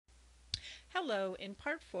Hello, in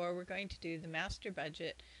part 4 we're going to do the master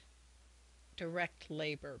budget direct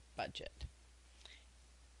labor budget.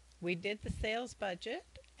 We did the sales budget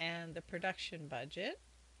and the production budget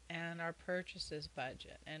and our purchases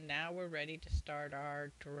budget, and now we're ready to start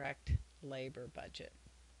our direct labor budget.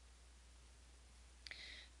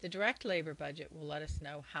 The direct labor budget will let us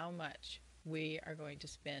know how much we are going to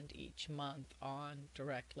spend each month on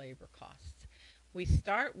direct labor costs. We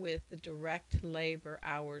start with the direct labor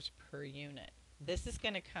hours per unit. This is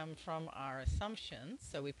going to come from our assumptions.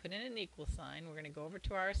 So we put in an equal sign. We're going to go over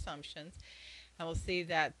to our assumptions, and we'll see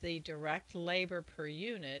that the direct labor per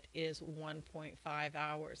unit is 1.5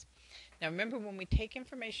 hours. Now remember, when we take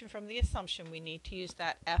information from the assumption, we need to use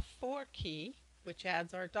that F4 key, which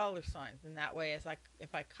adds our dollar signs. And that way, if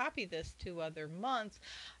I copy this to other months,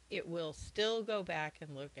 it will still go back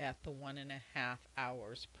and look at the 1.5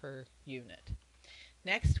 hours per unit.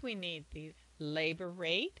 Next, we need the labor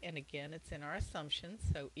rate, and again, it's in our assumptions,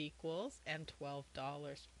 so equals and $12.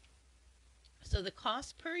 So the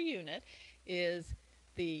cost per unit is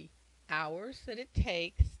the hours that it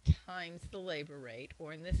takes times the labor rate,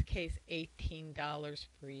 or in this case, $18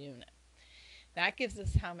 per unit. That gives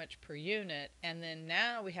us how much per unit, and then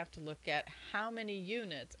now we have to look at how many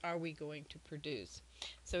units are we going to produce.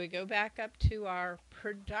 So we go back up to our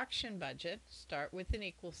production budget, start with an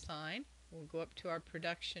equal sign. We'll go up to our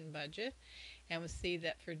production budget, and we'll see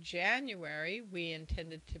that for January we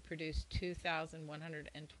intended to produce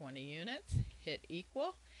 2,120 units, hit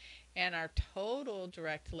equal, and our total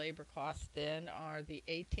direct labor costs then are the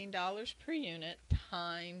 $18 per unit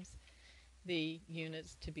times the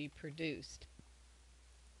units to be produced.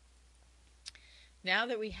 Now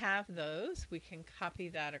that we have those, we can copy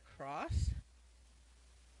that across,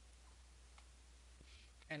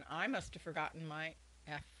 and I must have forgotten my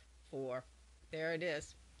F4. There it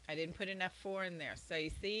is. I didn't put an F4 in there. So you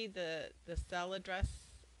see the cell address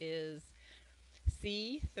is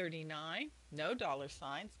C39, no dollar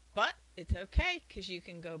signs, but it's okay because you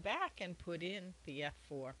can go back and put in the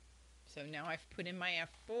F4. So now I've put in my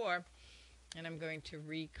F4, and I'm going to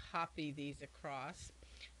recopy these across.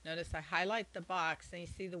 Notice I highlight the box, and you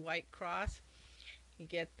see the white cross? You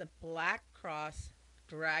get the black cross,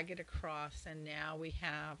 drag it across, and now we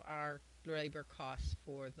have our labor costs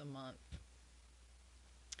for the month.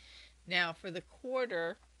 Now for the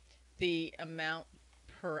quarter, the amount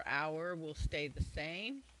per hour will stay the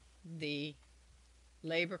same, the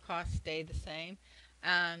labor costs stay the same,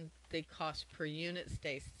 and the cost per unit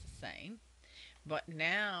stays the same. But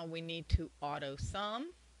now we need to auto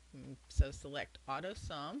sum, so select auto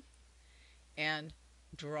sum and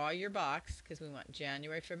draw your box because we want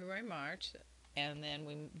January, February, March, and then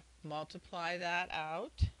we multiply that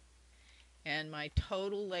out. And my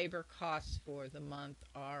total labor costs for the month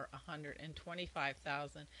are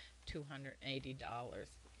 $125,280.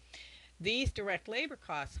 These direct labor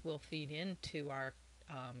costs will feed into our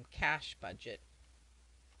cash budget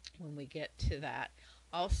when we get to that.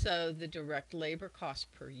 Also, the direct labor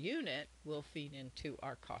cost per unit will feed into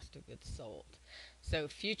our cost of goods sold. So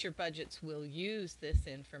future budgets will use this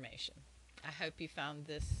information. I hope you found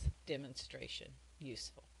this demonstration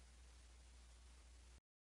useful.